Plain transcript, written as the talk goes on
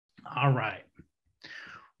All right.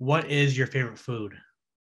 What is your favorite food?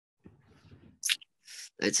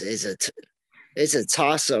 It's a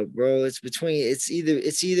toss up, bro. It's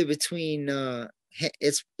either between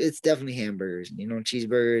it's definitely hamburgers. You know,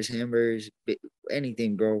 cheeseburgers, hamburgers,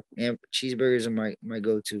 anything, bro. Cheeseburgers are my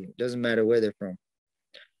go to. Doesn't matter where they're from.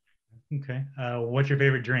 Okay. What's your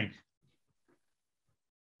favorite drink?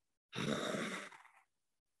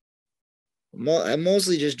 I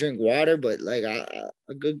mostly just drink water, but like a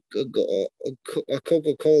good a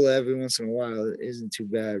Coca Cola every once in a while isn't too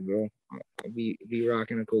bad, bro. I'll be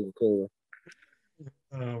rocking a Coca Cola.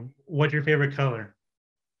 What's your favorite color?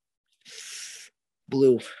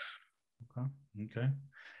 Blue. Okay. Okay.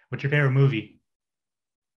 What's your favorite movie?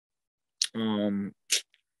 Um,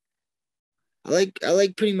 I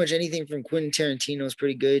like pretty much anything from Quentin Tarantino is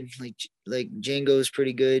pretty good. Like Django is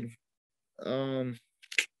pretty good. Um,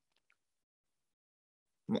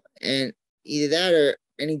 and either that or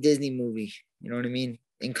any Disney movie. You know what I mean?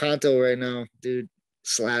 Encanto right now, dude,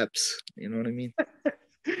 slaps. You know what I mean?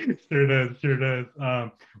 Sure does. Sure does.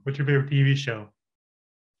 What's your favorite TV show?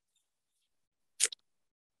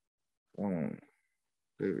 Um,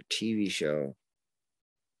 Favorite TV show.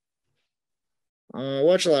 I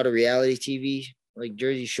watch a lot of reality TV, like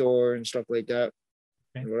Jersey Shore and stuff like that.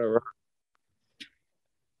 Okay. Whatever.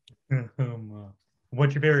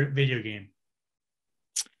 What's your favorite video game?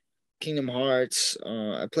 Kingdom Hearts.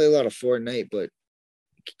 I play a lot of Fortnite, but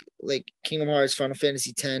like Kingdom Hearts, Final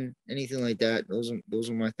Fantasy X, anything like that. Those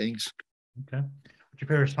are my things. Okay. What's your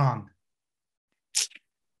favorite song?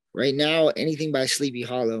 Right now, anything by Sleepy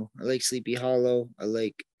Hollow. I like Sleepy Hollow. I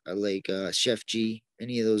like Chef G.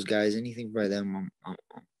 Any of those guys, anything by them,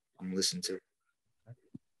 I'm listening to.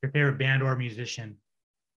 Your favorite band or musician?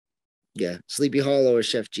 Yeah, Sleepy Hollow or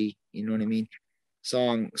Chef G. You know what I mean?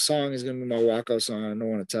 Song is gonna be my walkout song. I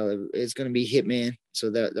don't want to tell it. It's gonna be Hitman.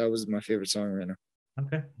 So that was my favorite song right now.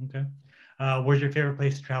 Okay. Okay. Where's your favorite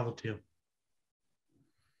place to travel to?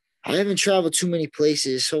 I haven't traveled too many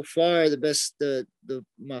places so far. The best, the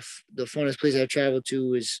funnest place I've traveled to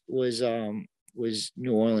was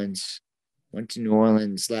New Orleans. Went to New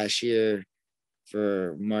Orleans last year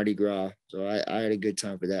for Mardi Gras, so I had a good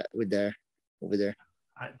time for that with there over there.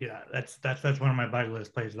 Yeah, that's one of my bucket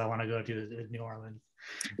list places I want to go to is New Orleans.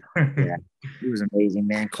 Yeah, it was amazing,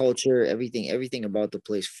 man. Culture, everything about the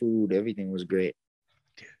place, food, everything was great.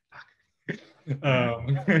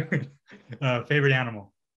 um, favorite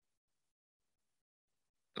animal?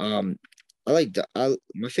 Um,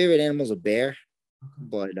 my favorite animal is a bear,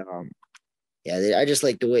 but yeah, I just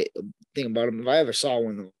like the way thing about them. If I ever saw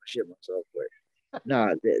one, though, I shit myself. But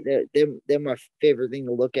nah, they're my favorite thing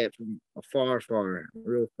to look at from afar, far,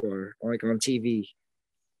 real far, like on TV.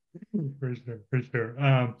 For sure, for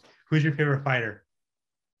sure. Who's your favorite fighter?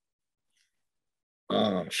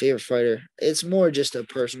 Favorite fighter. It's more just a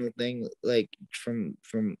personal thing, like from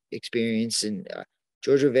experience. And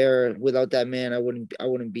George Rivera. Without that man, I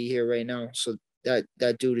wouldn't be here right now. So that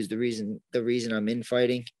dude is the reason I'm in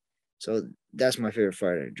fighting. So that's my favorite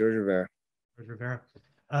fighter, George Rivera. George Rivera.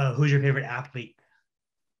 Who's your favorite athlete?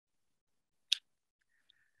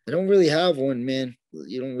 I don't really have one, man.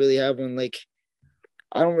 You don't really have one. Like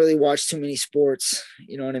I don't really watch too many sports.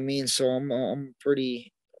 You know what I mean? So I'm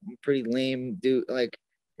pretty lame dude. Like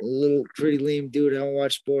a little pretty lame dude. I don't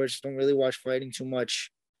watch sports. Don't really watch fighting too much.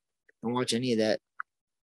 Don't watch any of that.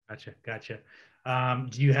 Gotcha, gotcha.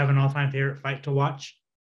 Do you have an all-time favorite fight to watch?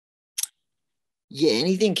 Yeah,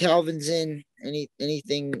 anything Calvin's in,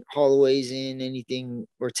 anything Holloway's in, anything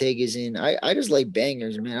Ortega's in. I just like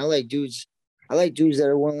bangers, man. I like dudes. I like dudes that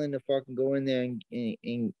are willing to fucking go in there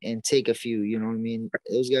and take a few. You know what I mean?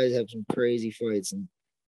 Those guys have some crazy fights, and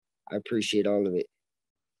I appreciate all of it.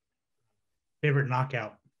 Favorite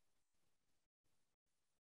knockout?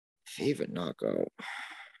 Favorite knockout.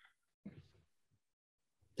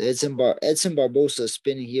 The Edson Barbosa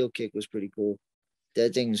spinning heel kick was pretty cool.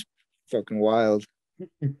 That thing's fucking wild.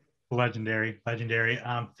 Legendary, legendary.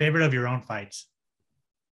 Favorite of your own fights?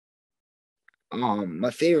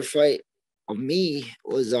 My favorite fight of me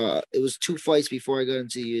was it was two fights before I got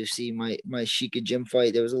into UFC. My Sheikah gym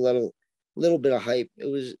fight. There was a little bit of hype. It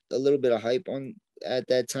was a little bit of hype on at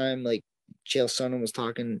that time. Like Chael Sonnen was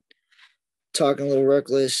talking a little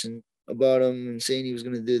reckless and about him and saying he was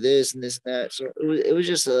gonna do this and this and that. So it was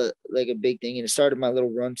just a big thing, and it started my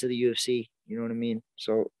little run to the UFC. You know what I mean?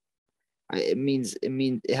 So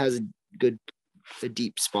it has good a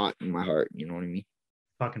deep spot in my heart. You know what I mean?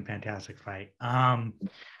 Fucking fantastic fight.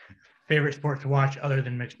 Favorite sport to watch other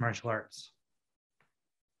than mixed martial arts?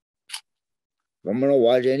 If I'm gonna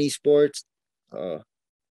watch any sports, uh,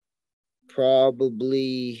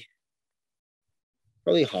 probably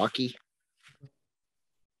Probably hockey.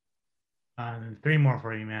 Three more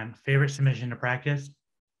for you, man. Favorite submission to practice?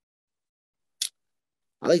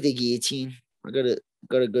 I like the guillotine. I got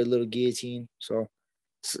a good little guillotine, so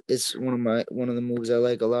it's one of the moves I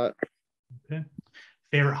like a lot. Okay.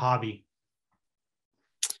 Favorite hobby?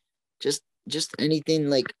 Just anything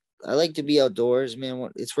like I like to be outdoors, man.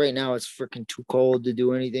 It's right now. It's freaking too cold to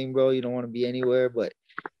do anything, bro. You don't want to be anywhere, but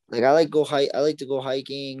like I like to go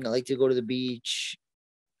hiking. I like to go to the beach.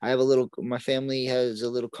 I have a little. My family has a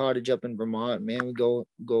little cottage up in Vermont. Man, we go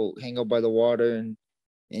hang out by the water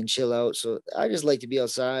and chill out. So I just like to be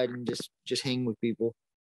outside and just hang with people.